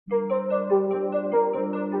Okay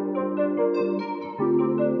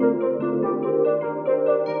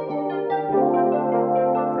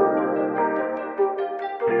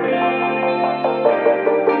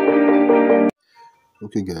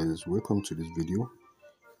guys, welcome to this video.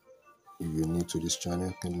 If you're new to this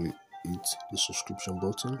channel, kindly hit the subscription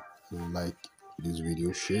button and like this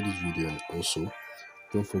video, share this video, and also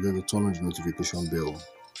don't forget to turn on the notification bell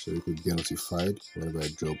so you could get notified whenever I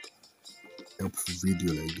drop helpful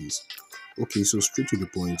video like this. Okay, so straight to the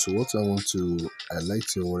point. So what I want to highlight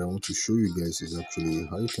here, what I want to show you guys is actually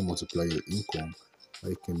how you can multiply your income, how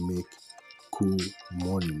you can make cool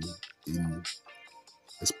money in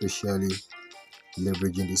especially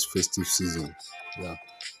leveraging this festive season. Yeah.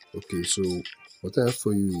 Okay, so what I have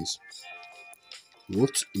for you is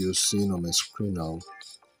what you're seeing on my screen now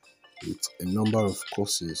with a number of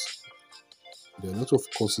courses. There are a lot of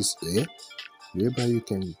courses here whereby you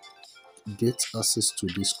can get access to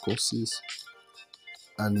these courses,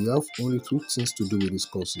 and you have only two things to do with these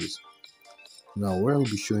courses. Now, what I'll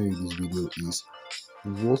be showing you in this video is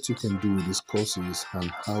what you can do with these courses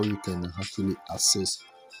and how you can actually access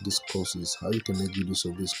these courses, how you can make use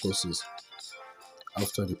of these courses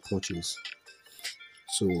after the purchase.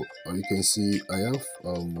 So you can see I have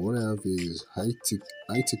what I have is high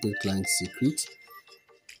ticket client secret.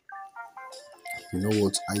 You know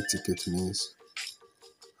what high ticket means?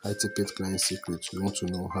 High ticket client secret. You want to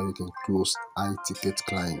know how you can close high ticket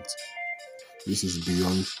clients. This is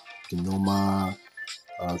beyond the normal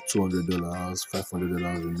 $200,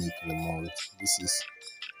 $500 we make in a month. This is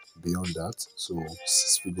beyond that. So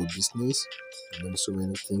six-figure business, and then so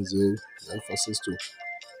many things here you have access to.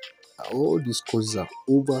 All these courses are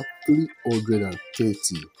over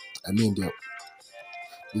 330. I mean,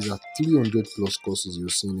 these are 300 plus courses you're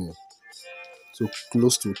seeing here. So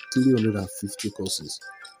close to 350 courses.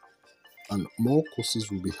 And more courses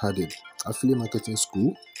will be added. Affiliate marketing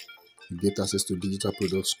school, you get access to digital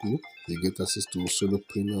product school, you get access to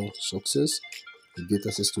solopreneur success, you get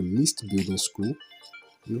access to list building school,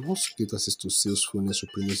 you also get access to sales funnel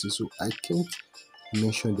supremacy. So I can't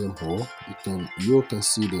mention them all. You all can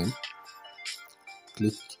see them.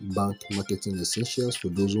 ClickBank marketing essentials for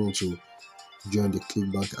those who want to join the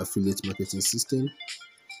ClickBank affiliate marketing system.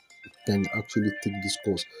 You can actually take this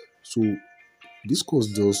course. So this course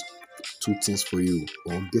does two things for you,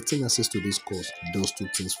 or getting access to this course does two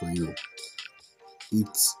things for you.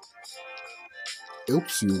 It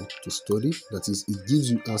helps you to study, that is, it gives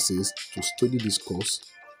you access to study this course,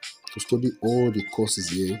 to study all the courses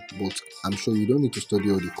here. But I'm sure you don't need to study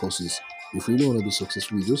all the courses. If you really want to be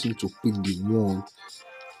successful, you just need to pick the one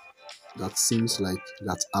that seems like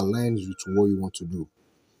that aligns with what you want to do.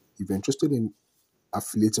 If you're interested in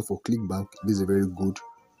affiliating for ClickBank, this is a very good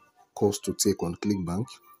course to take on ClickBank.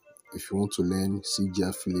 If you want to learn CG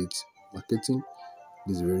affiliate marketing,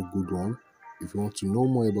 this is a very good one. If you want to know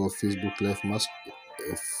more about Facebook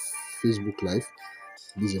Live,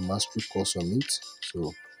 this is a mastery course on it.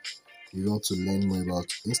 So if you want to learn more about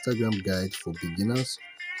Instagram guide for beginners,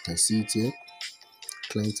 you can see it here.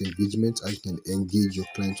 Client engagement, how you can engage your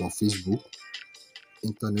clients on Facebook.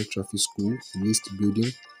 Internet traffic school, list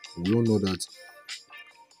building. We all know that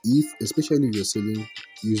especially if you're selling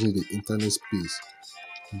using the internet space,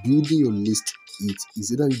 building your list, it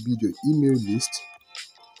is either you build your email list,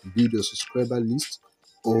 build your subscriber list,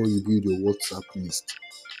 or you build your WhatsApp list.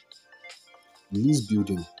 List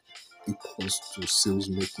building equals to sales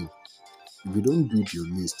making. If you don't build your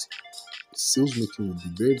list, sales making will be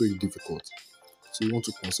very, very difficult. So you want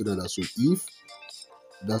to consider that. So if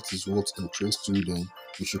that is what interests you, then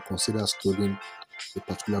you should consider studying a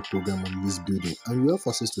particular program on list building. And you have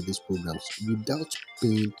access to these programs without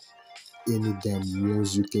paying any dime.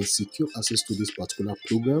 Once you can secure access to this particular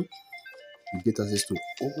program, you get access to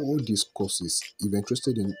all these courses. If you're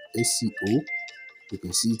interested in SEO, you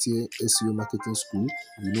can see it here, SEO marketing school.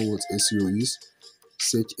 You know what SEO is,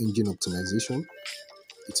 search engine optimization.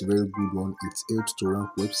 It's a very good one. It helps to rank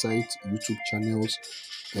websites, YouTube channels,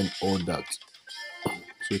 and all that.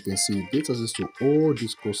 So you can see you get access to all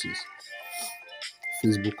these courses.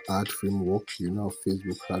 Facebook ad framework, you know how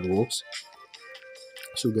Facebook ad works.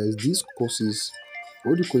 So guys, these courses,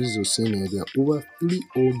 all the courses you're seeing here, they are over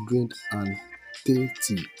 330.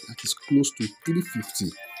 That is close to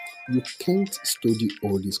 350. You can't study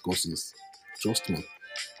all these courses. Trust me.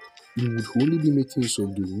 You would only be making use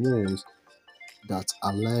of the ones that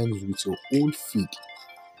aligns with your own feed.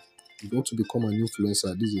 You want to become an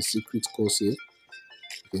influencer, this is a secret course here.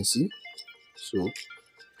 You can see. So you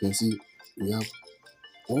can see we have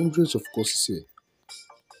hundreds of courses here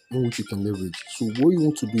in which you can leverage. So what you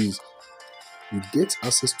want to do is you get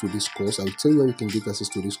access to this course. I will tell you how you can get access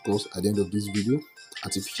to this course at the end of this video.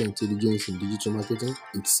 Artificial intelligence in digital marketing.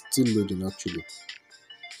 It's still loading actually.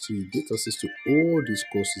 So you get access to all these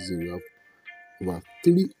courses here. You have over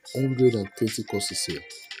 330 courses here.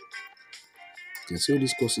 You can see all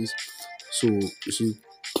these courses. So you see,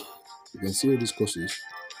 you can see all these courses.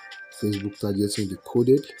 Facebook targeting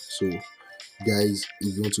decoded. So guys,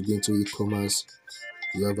 if you want to go into e-commerce,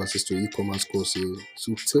 you have access to e-commerce courses.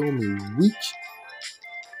 So tell me, which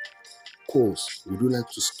course would you like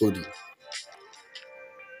to study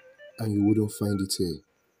and you wouldn't find it here?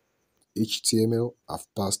 HTML,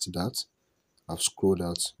 I've passed that. I've scrolled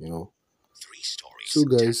out. So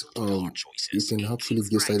guys, you can actually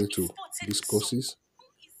get started to these courses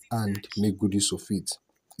and make good use of it.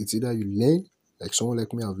 It's either you learn, like someone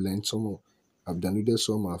like me, I've learned some, I've downloaded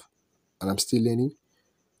some, and I'm still learning.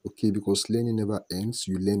 Okay, because learning never ends.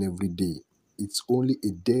 You learn every day. It's only a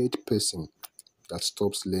dead person that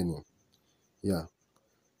stops learning. Yeah.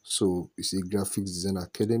 So you see Graphics Design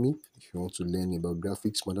Academy if you want to learn about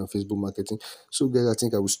graphics, modern Facebook marketing. So guys, I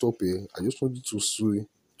think I will stop here. I just wanted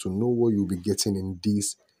to know what you'll be getting in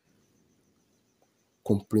this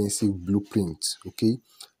comprehensive blueprint. Okay.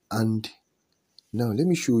 And now let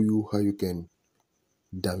me show you how you can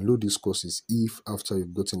download these courses if after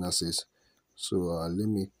you've gotten access. So let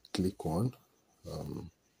me click on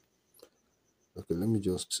okay, let me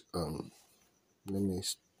just let me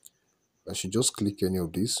I should just click any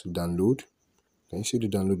of this, download. Can you see the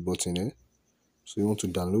download button here? So you want to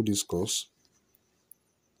download this course.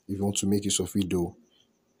 If you want to make use of it though,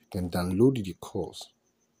 you can download the course.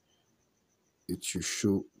 It should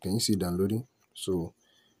show, can you see downloading? So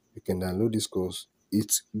you can download this course.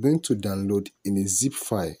 It's going to download in a zip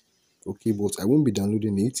file. Okay, but I won't be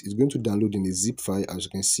downloading it. It's going to download in a zip file, as you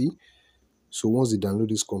can see. So once the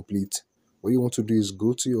download is complete, what you want to do is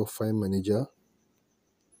go to your file manager.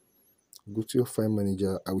 Go to your file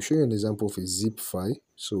manager. I will show you an example of a zip file.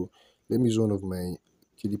 So let me use one of my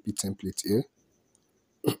KDP templates here.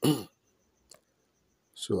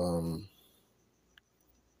 So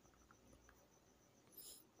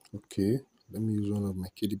okay, let me use one of my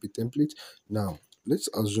KDP templates. Now let's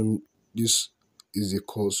assume this is a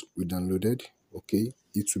course we downloaded. Okay,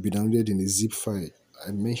 it will be downloaded in a zip file.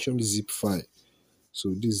 I mentioned zip file.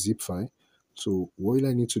 So this zip file. So what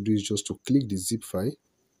I need to do is just to click the zip file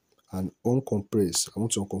and uncompress. I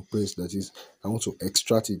want to uncompress, that is, I want to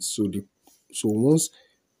extract it. So once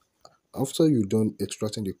after you're done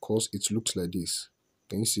extracting the course, it looks like this.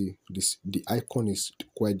 Can you see this? The icon is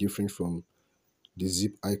quite different from the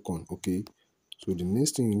zip icon. Okay, so the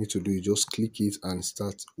next thing you need to do is just click it and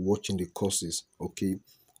start watching the courses. Okay,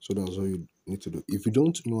 so that's all you need to do. If you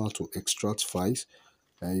don't know how to extract files,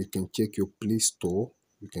 you can check your Play Store.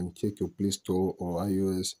 You can check your Play Store or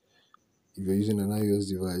iOS. If you're using an iOS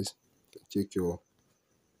device, you can check your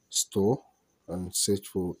store and search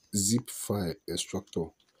for zip file extractor.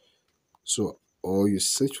 So, or you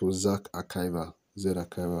search for Zack Archiver, Z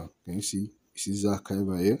Archiver. Can you see? You see Zack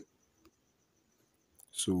Archiver here?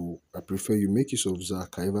 So I prefer you make use of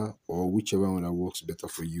Zack Archiver or whichever one that works better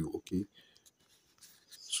for you. Okay.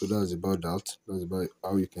 So that's about that. That's about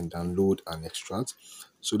how you can download and extract.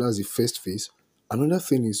 So that's the first phase. Another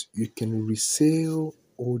thing is you can resell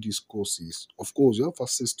all these courses. Of course, you have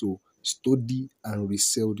access to study and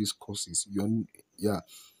resell these courses. Yeah,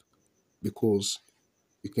 because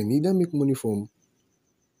you can either make money from,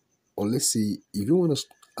 or let's say if you want to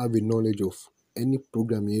have a knowledge of any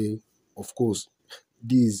program here, of course,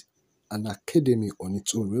 this is an academy on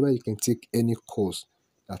its own, whereby you can take any course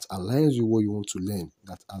that aligns with what you want to learn,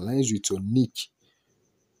 that aligns with your niche.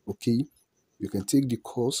 Okay, you can take the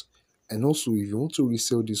course, and also if you want to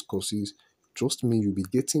resell these courses, trust me, you'll be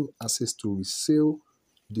getting access to resell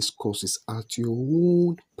these courses at your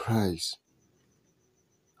own price.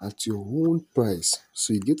 At your own price.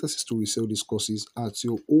 So you get access to resell these courses at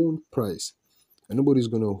your own price, and nobody's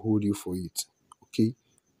gonna hold you for it. Okay,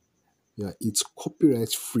 yeah, it's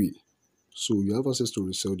copyright free. So you have access to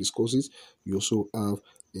resell these courses. You also have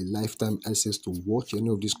a lifetime access to watch any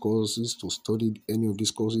of these courses, to study any of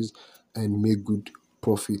these courses, and make good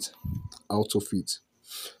profit out of it.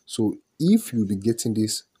 So if you'll be getting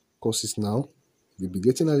these courses now, you'll be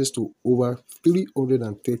getting access to over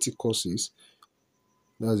 330 courses.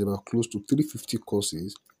 That's about close to 350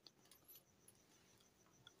 courses.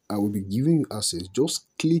 I will be giving you access. Just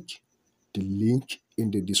click the link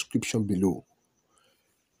in the description below.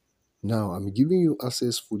 Now I'm giving you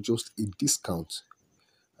access for just a discount,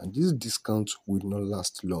 and this discount will not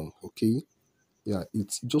last long. Okay, yeah,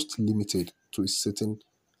 it's just limited to a certain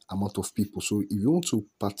amount of people. So if you want to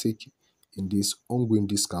partake in this ongoing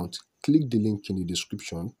discount, click the link in the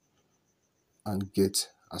description and get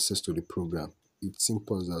access to the program. It's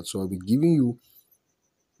simple as that. So I'll be giving you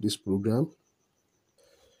this program.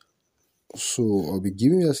 So I'll be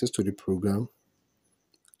giving you access to the program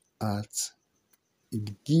at a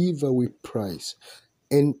giveaway price.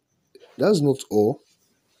 And that's not all.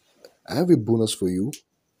 I have a bonus for you.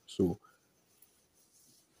 So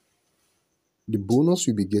the bonus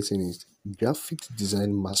you'll be getting is graphic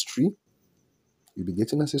design mastery. You'll be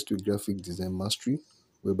getting access to graphic design mastery,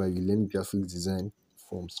 whereby you learn graphic design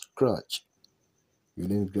from scratch. You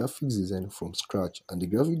learn graphics design from scratch, and the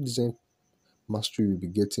graphic design mastery you'll be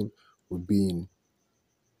getting will be in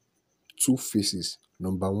two phases.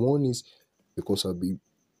 Number one is because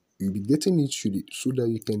you'll be getting it so that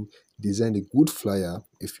you can design a good flyer.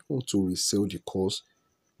 If you want to resell the course,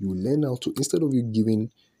 you learn how to, instead of you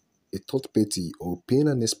giving a third party or paying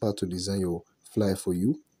an expert to design your flyer for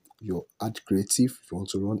you, your ad creative, if you want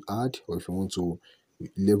to run ad, or if you want to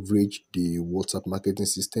leverage the WhatsApp marketing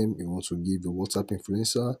system, you want to give a WhatsApp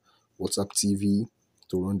influencer, WhatsApp TV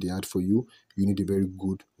to run the ad for you, you need a very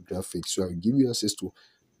good graphic. So I'll give you access to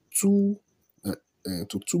two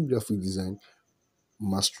two graphic design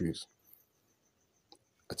masteries.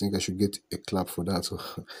 I think I should get a clap for that.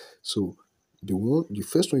 So the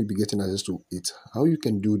first one you'll be getting access to it how you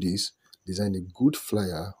can do this, design a good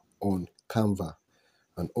flyer on Canva,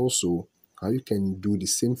 and also how you can do the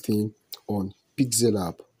same thing on Pixel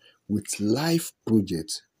app with live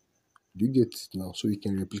projects. Do you get it now? So you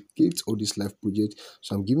can replicate all these live projects.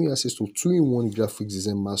 So I'm giving you access to two-in-one graphics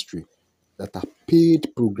design mastery that are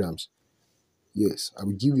paid programs. Yes, I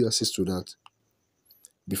will give you access to that.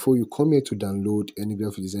 Before you come here to download any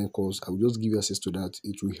graphic design course, I will just give you access to that.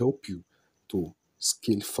 It will help you to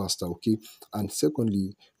scale faster, okay? And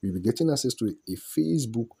secondly, you'll be getting access to a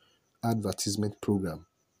Facebook advertisement program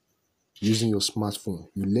using your smartphone.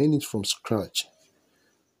 You learn it from scratch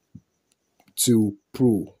to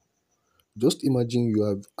pro. Just imagine you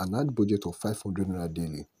have an ad budget of 500 naira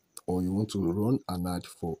daily, or you want to run an ad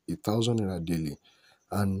for 1,000 naira daily,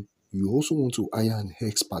 and you also want to hire an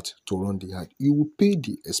expert to run the ad. You will pay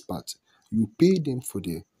the expert, you pay them for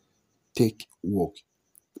the tech work.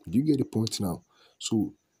 Do you get the point now?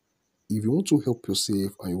 So if you want to help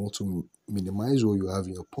yourself and you want to minimize what you have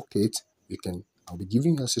in your pocket, you can. I'll be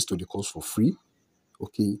giving you access to the course for free.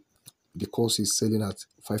 Okay, the course is selling at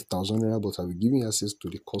 5,000 naira, but I'll be giving you access to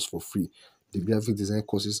the course for free. The graphic design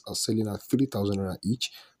courses are selling at 3,000 naira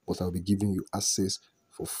each, but I'll be giving you access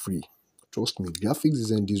for free. Trust me, graphic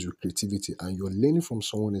design deals with creativity, and you're learning from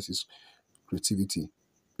someone else's creativity,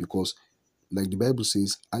 because like the Bible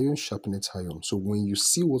says, iron sharpeneth iron. So when you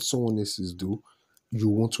see what someone else is do, you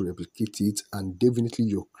want to replicate it, and definitely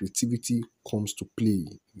your creativity comes to play.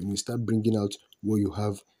 You start bringing out what you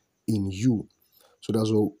have in you. So that's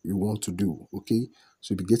what you want to do, okay?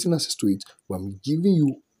 So you'll be getting access to it, but I'm giving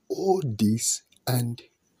you all this, and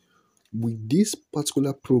with this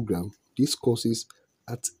particular program, these courses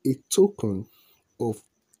at a token of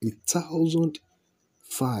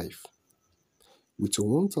 1,005. With your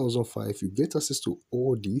 1,005, you get access to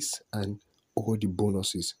all this and all the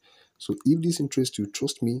bonuses. So if this interests you,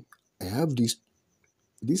 trust me, I have this.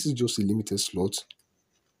 This is just a limited slot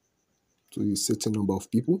to a certain number of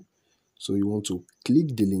people. So you want to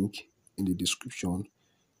click the link in the description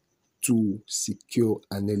to secure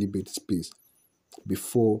an early bird space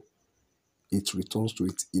before it returns to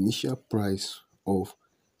its initial price of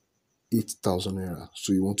 8,000 naira.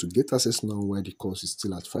 So you want to get access now while the course is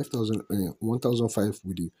still at 1,005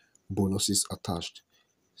 with the bonuses attached.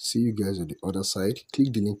 See you guys on the other side.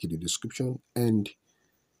 Click the link in the description, and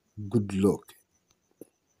good luck.